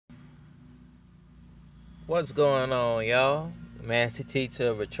What's going on, y'all? Master Teacher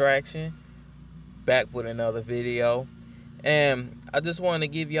of Attraction, back with another video. And I just want to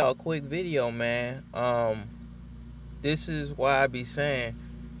give y'all a quick video, man. This is why I be saying,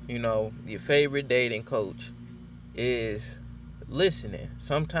 your favorite dating coach is listening.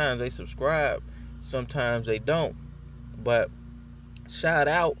 Sometimes they subscribe, sometimes they don't. But shout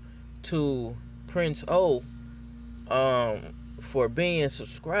out to Prince O um for being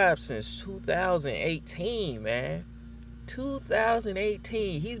subscribed since 2018, man.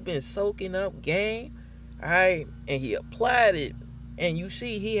 2018. He's been soaking up game, all right, and he applied it. And you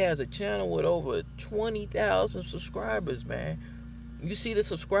see, he has a channel with over 20,000 subscribers, man. You see the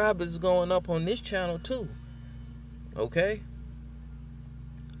subscribers going up on this channel too. Okay,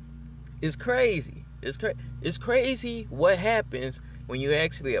 it's crazy. It's crazy what happens when you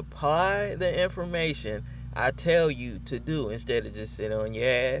actually apply the information I tell you to do instead of just sitting on your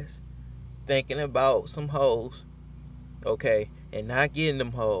ass thinking about some hoes, okay, and not getting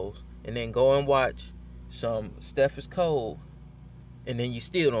them hoes, and then go and watch some Steph is Cold, and then you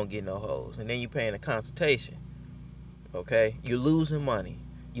still don't get no hoes, and then you paying a consultation, okay? You're losing money,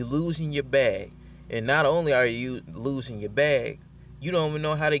 you're losing your bag, and not only are you losing your bag, you don't even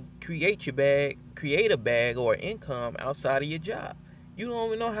know how to create a bag or income outside of your job. You don't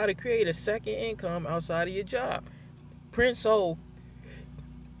even know how to create a second income outside of your job. Prince O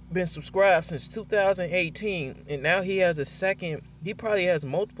been subscribed since 2018, and now he has a second. He probably has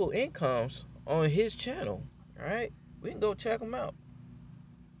multiple incomes on his channel. All right, we can go check him out.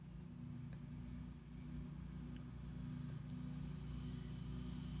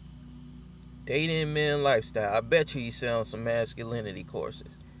 Dating men lifestyle. I bet you he's selling some masculinity courses.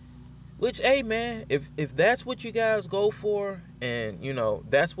 Which, hey man, if that's what you guys go for, and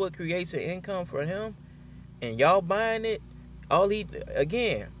that's what creates an income for him, and y'all buying it, all he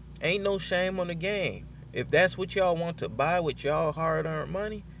again ain't no shame on the game. If that's what y'all want to buy with y'all hard-earned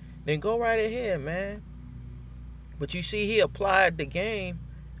money, then go right ahead, man. But you see, he applied the game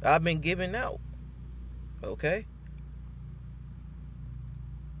I've been giving out. Okay,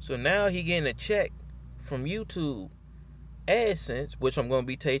 so now he getting a check from YouTube AdSense, which I'm gonna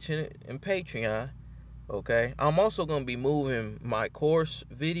be teaching in Patreon. Okay, I'm also gonna be moving my course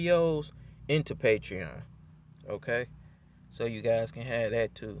videos into Patreon. Okay, so you guys can have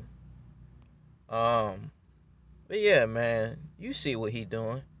that too. Um, but yeah, man, you see what he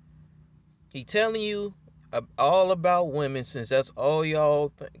doing. He telling you all about women, since that's all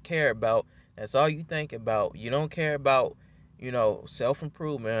y'all care about. That's all you think about. You don't care about, self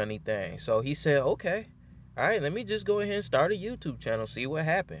improvement or anything. So he said, okay, all right, let me just go ahead and start a YouTube channel, see what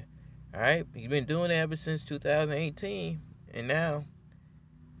happened. All right, he's been doing it ever since 2018, and now,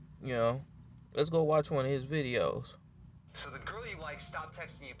 you know, let's go watch one of his videos. So the girl you like stopped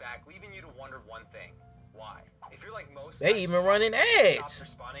texting you back, leaving you to wonder one thing. Why? If you're like most They guys, even running stopped ads.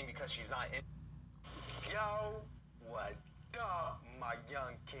 responding because she's not in. Yo, what up, my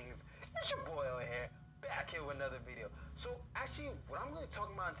young kings? It's your boy over here, back here with another video. So actually, what I'm going to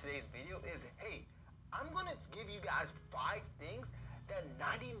talk about in today's video is, hey, I'm going to give you guys 5 things that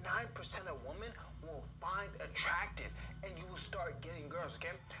 99% of women will find attractive, and you will start getting girls,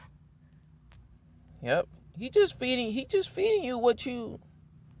 okay? Yep. He just feeding you what you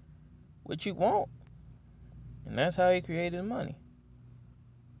want. And that's how he created money.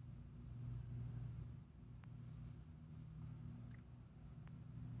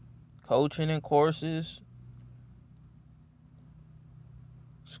 Coaching and courses.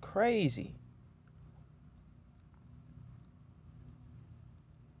 It's crazy.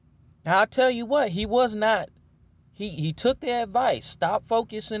 Now I'll tell you what, he was not he took the advice. Stop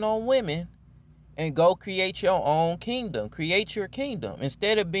focusing on women and go create your own kingdom. Create your kingdom.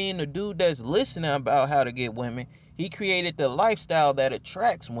 Instead of being the dude that's listening about how to get women, he created the lifestyle that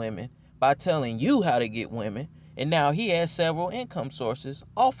attracts women by telling you how to get women. And now he has several income sources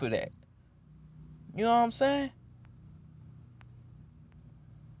off of that. You know what I'm saying?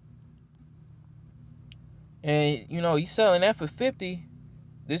 And he's selling that for 50.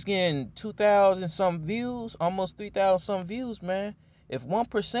 This getting 2,000 some views, almost 3,000 some views, man. If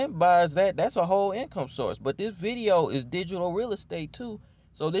 1% buys that, that's a whole income source. But this video is digital real estate too.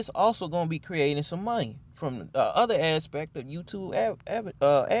 So this also gonna be creating some money from the other aspect of YouTube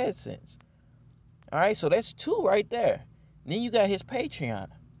AdSense. All right, so that's 2 right there. And then you got his Patreon,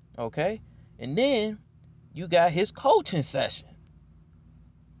 okay? And then you got his coaching session.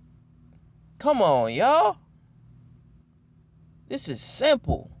 Come on, y'all. This is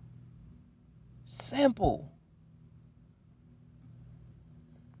simple. Simple.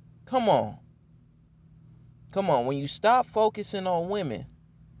 Come on. Come on. When you stop focusing on women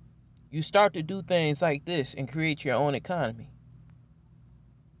You start to do things like this and create your own economy.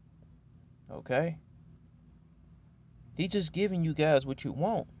 Okay? He's just giving you guys what you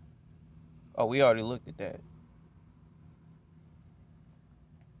want. Oh, we already looked at that.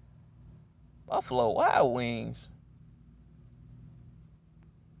 Buffalo Wild Wings.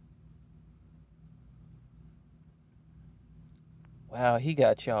 Wow, he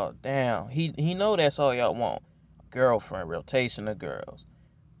got y'all down. He know that's all y'all want. Girlfriend, rotation of girls.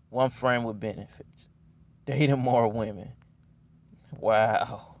 One friend with benefits. Dating more women.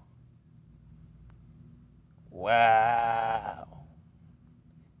 Wow. Wow.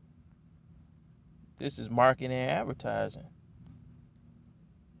 This is marketing and advertising.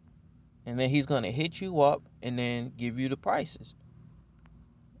 And then he's gonna hit you up and then give you the prices.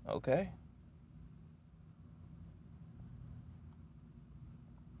 Okay?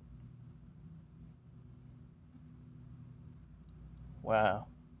 Wow.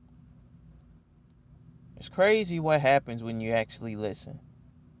 It's crazy what happens when you actually listen.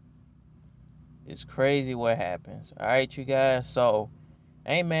 It's crazy what happens. Alright, you guys. So,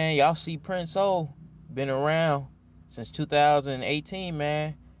 hey man, y'all see Prince O been around since 2018,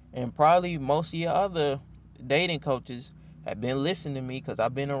 man. And probably most of your other dating coaches have been listening to me because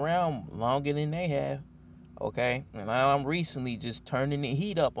I've been around longer than they have. Okay? And I'm recently just turning the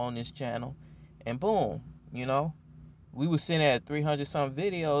heat up on this channel. And boom, you know, we were sitting at 300 some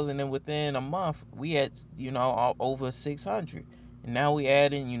videos, and then within a month we had, over 600. And now we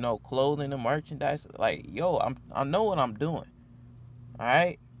adding, clothing and merchandise. Like, yo, I know what I'm doing. All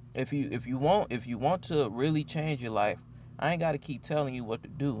right. If you want to really change your life, I ain't got to keep telling you what to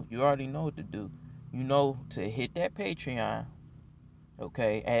do. You already know what to do. You know to hit that Patreon.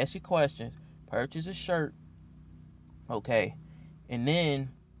 Okay. Ask your questions. Purchase a shirt. Okay. And then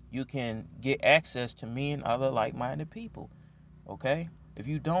you can get access to me and other like-minded people. Okay? If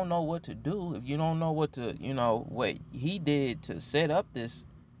you don't know what to do, if you don't know what to, what he did to set up this,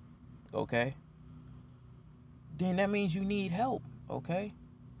 okay, then that means you need help, okay?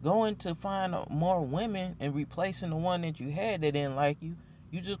 Going to find more women and replacing the one that you had that didn't like you,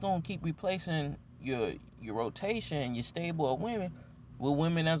 you just gonna keep replacing your rotation, your stable of women with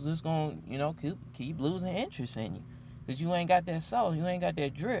women that's just gonna, keep losing interest in you. Cause you ain't got that sauce, you ain't got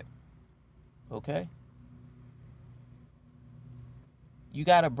that drip, okay? You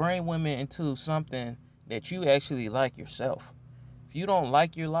gotta bring women into something that you actually like yourself. If you don't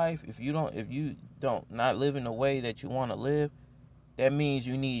like your life, if you don't not living the way that you want to live, that means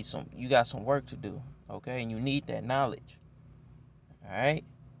you got some work to do, okay? And you need that knowledge. All right?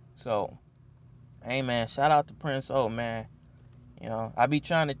 So, hey man, shout out to Prince O, man. I be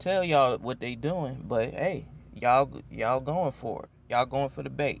trying to tell y'all what they doing, but hey, y'all going for it. Y'all going for the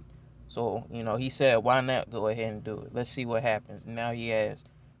bait. So, he said, why not go ahead and do it? Let's see what happens. Now he has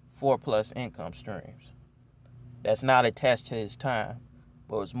 4+ income streams. That's not attached to his time,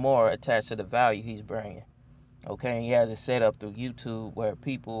 but it's more attached to the value he's bringing. Okay, and he has it set up through YouTube where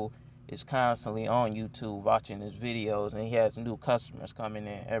people is constantly on YouTube watching his videos, and he has new customers coming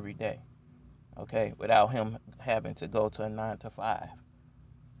in every day. Okay, without him having to go to a 9 to 5.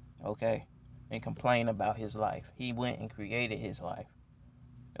 Okay, and complain about his life. He went and created his life.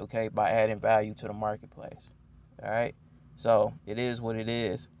 Okay, by adding value to the marketplace. All right, so it is what it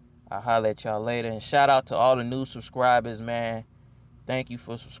is. I'll holler at y'all later, and shout out to all the new subscribers, man. Thank you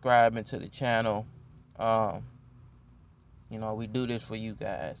for subscribing to the channel. Um, we do this for you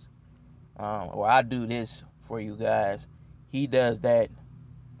guys. Or I do this for you guys. He does that,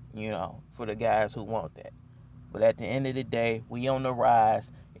 for the guys who want that. But at the end of the day, we on the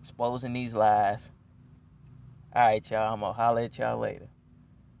rise, exposing these lies. All right, y'all. I'm going to holler at y'all later.